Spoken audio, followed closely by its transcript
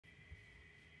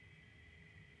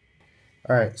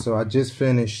All right, so I just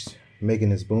finished making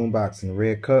this boombox in the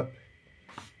red cup.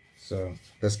 So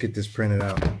let's get this printed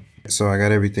out. So I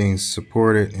got everything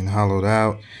supported and hollowed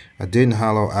out. I didn't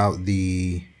hollow out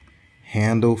the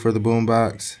handle for the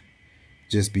boombox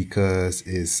just because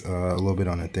it's a little bit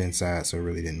on the thin side, so it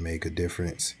really didn't make a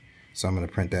difference. So I'm gonna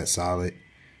print that solid.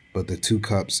 But the two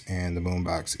cups and the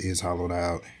boombox is hollowed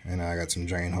out, and I got some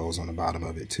drain holes on the bottom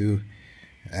of it too.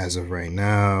 As of right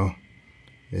now,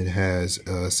 it has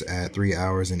us at 3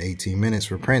 hours and 18 minutes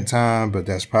for print time, but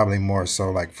that's probably more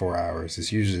so like 4 hours.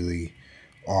 It's usually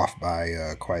off by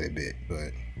quite a bit,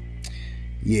 but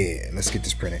yeah, let's get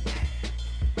this printed.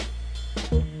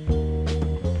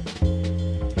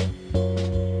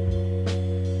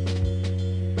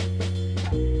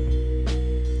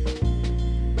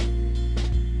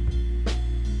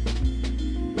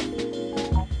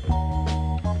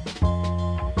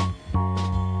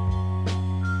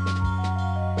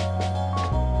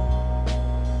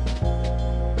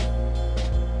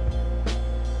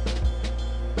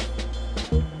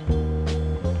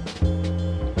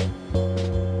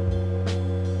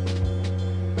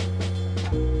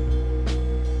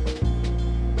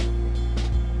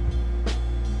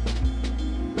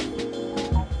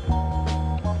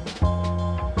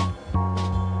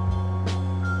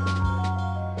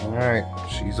 Alright,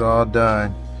 she's all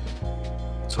done.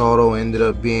 Total ended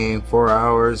up being 4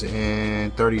 hours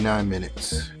and 39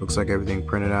 minutes. Looks like everything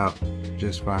printed out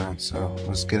just fine. So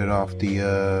let's get it off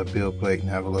the build plate and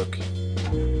have a look.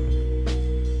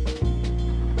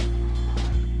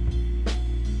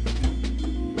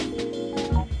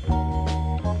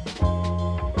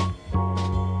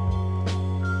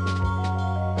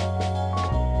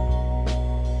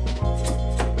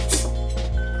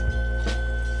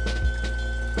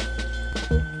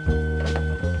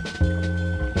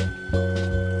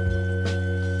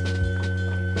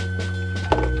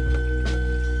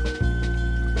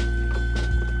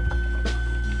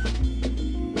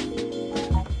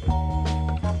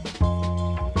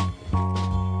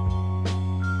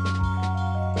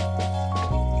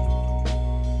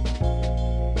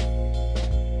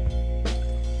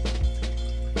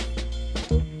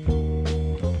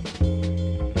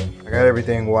 I got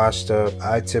everything washed up.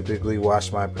 I typically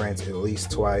wash my prints at least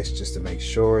twice just to make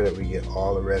sure that we get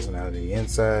all the resin out of the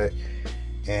inside.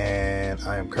 And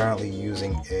I am currently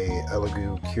using a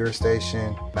Elegoo cure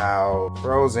station. Now,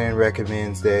 Frozen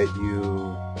recommends that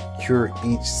you cure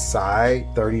each side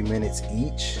 30 minutes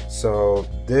each. So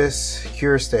this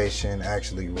cure station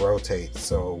actually rotates.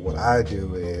 So what I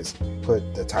do is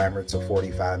put the timer to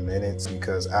 45 minutes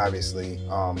because obviously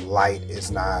light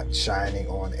is not shining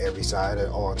on every side at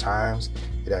all times.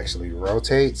 It actually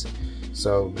rotates.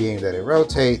 So being that it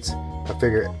rotates, I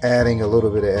figure adding a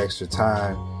little bit of extra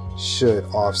time should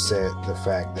offset the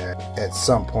fact that at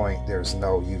some point there's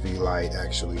no UV light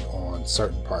actually on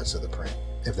certain parts of the print,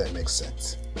 if that makes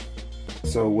sense.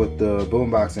 So with the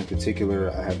boombox in particular,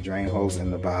 I have drain holes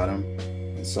in the bottom,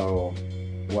 and so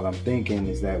what I'm thinking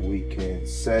is that we can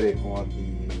set it on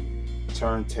the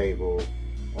turntable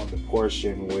on the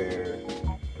portion where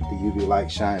the UV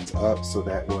light shines up, so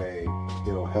that way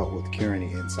it'll help with curing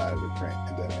the inside of the print,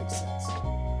 if that makes sense.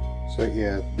 So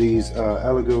yeah, these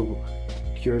Elegoo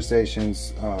cure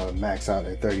stations max out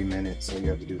at 30 minutes, so you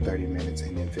have to do 30 minutes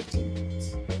and then 15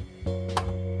 minutes.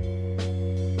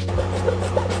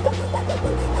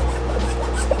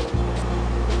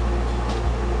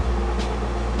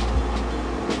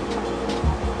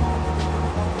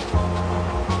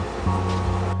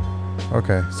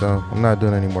 Okay, so I'm not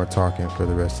doing any more talking for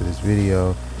the rest of this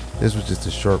video. This was just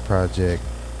a short project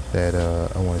that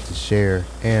I wanted to share,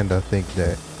 and I think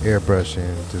that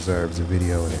airbrushing deserves a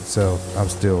video in itself. I'm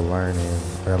still learning,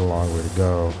 got a long way to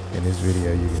go. In this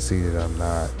video you can see that I'm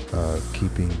not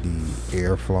keeping the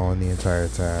air flowing the entire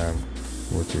time,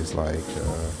 which is like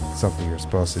something you're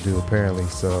supposed to do apparently.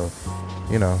 So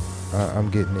you know, I'm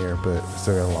getting there, but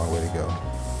still got a long way to go.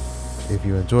 If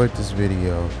you enjoyed this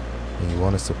video and you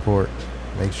want to support,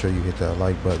 make sure you hit that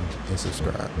like button and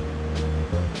subscribe.